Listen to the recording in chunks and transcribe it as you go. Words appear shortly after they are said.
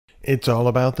It's all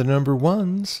about the number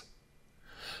ones.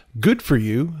 Good For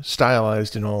You,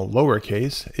 stylized in all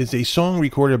lowercase, is a song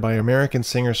recorded by American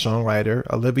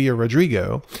singer-songwriter Olivia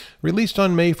Rodrigo, released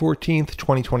on May 14,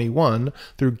 2021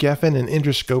 through Geffen and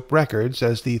Interscope Records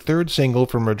as the third single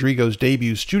from Rodrigo's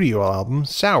debut studio album,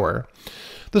 Sour.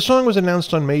 The song was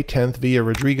announced on May 10th via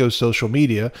Rodrigo's social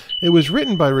media. It was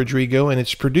written by Rodrigo and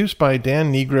it's produced by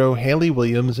Dan Nigro, Haley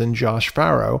Williams, and Josh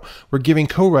Farrow. We're giving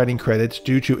co-writing credits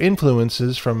due to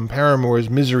influences from Paramore's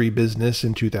Misery Business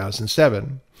in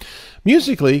 2007.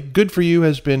 Musically, Good For You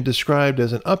has been described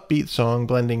as an upbeat song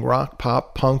blending rock,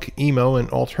 pop, punk, emo, and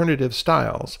alternative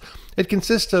styles. It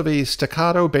consists of a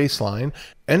staccato bassline,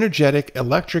 energetic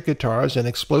electric guitars, and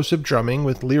explosive drumming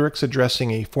with lyrics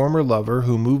addressing a former lover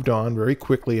who moved on very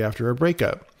quickly after a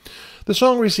breakup. The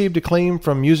song received acclaim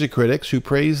from music critics who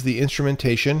praised the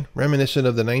instrumentation, reminiscent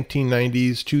of the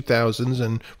 1990s, 2000s,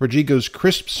 and Rodrigo's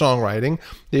crisp songwriting.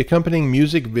 The accompanying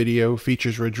music video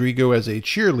features Rodrigo as a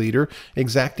cheerleader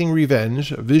exacting revenge,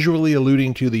 visually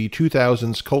alluding to the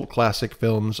 2000s cult classic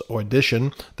films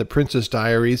Audition, The Princess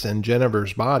Diaries, and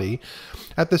Jennifer's Body.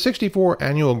 At the 64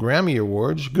 Annual Grammy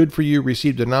Awards, Good For You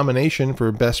received a nomination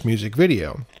for Best Music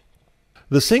Video.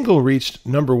 The single reached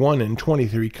number 1 in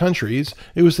 23 countries.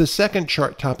 It was the second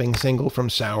chart-topping single from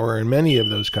Sour in many of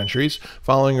those countries,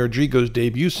 following Rodrigo's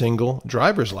debut single,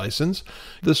 Driver's License.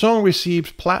 The song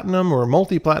received platinum or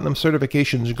multi-platinum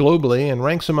certifications globally and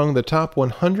ranks among the top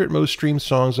 100 most streamed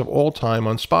songs of all time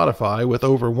on Spotify, with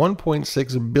over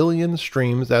 1.6 billion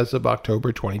streams as of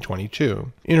October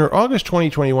 2022. In her August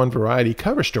 2021 Variety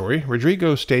cover story,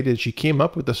 Rodrigo stated she came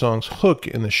up with the song's hook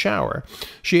in the shower.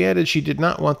 She added she did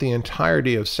not want the entire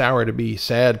of Sour to be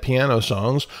sad piano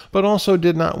songs, but also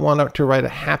did not want to write a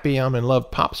happy I'm in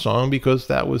love pop song because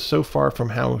that was so far from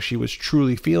how she was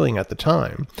truly feeling at the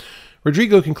time.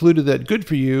 Rodrigo concluded that Good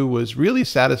For You was really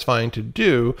satisfying to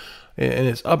do in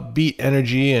its upbeat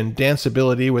energy and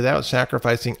danceability without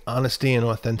sacrificing honesty and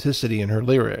authenticity in her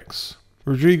lyrics.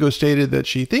 Rodrigo stated that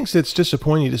she thinks it's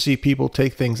disappointing to see people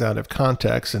take things out of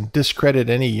context and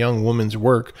discredit any young woman's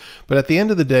work, but at the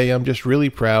end of the day, I'm just really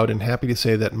proud and happy to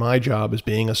say that my job is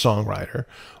being a songwriter.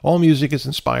 All music is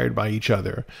inspired by each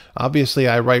other. Obviously,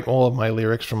 I write all of my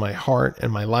lyrics from my heart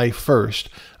and my life first.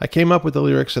 I came up with the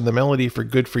lyrics and the melody for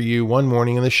Good For You one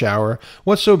morning in the shower.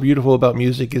 What's so beautiful about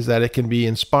music is that it can be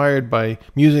inspired by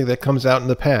music that comes out in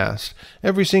the past.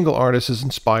 Every single artist is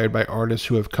inspired by artists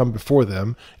who have come before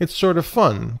them. It's sort of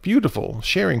fun, beautiful,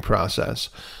 sharing process.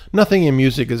 Nothing in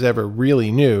music is ever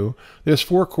really new. There's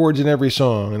 4 chords in every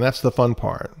song, and that's the fun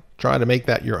part. Try to make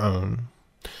that your own.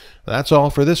 That's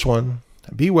all for this one.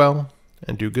 Be well,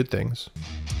 and do good things.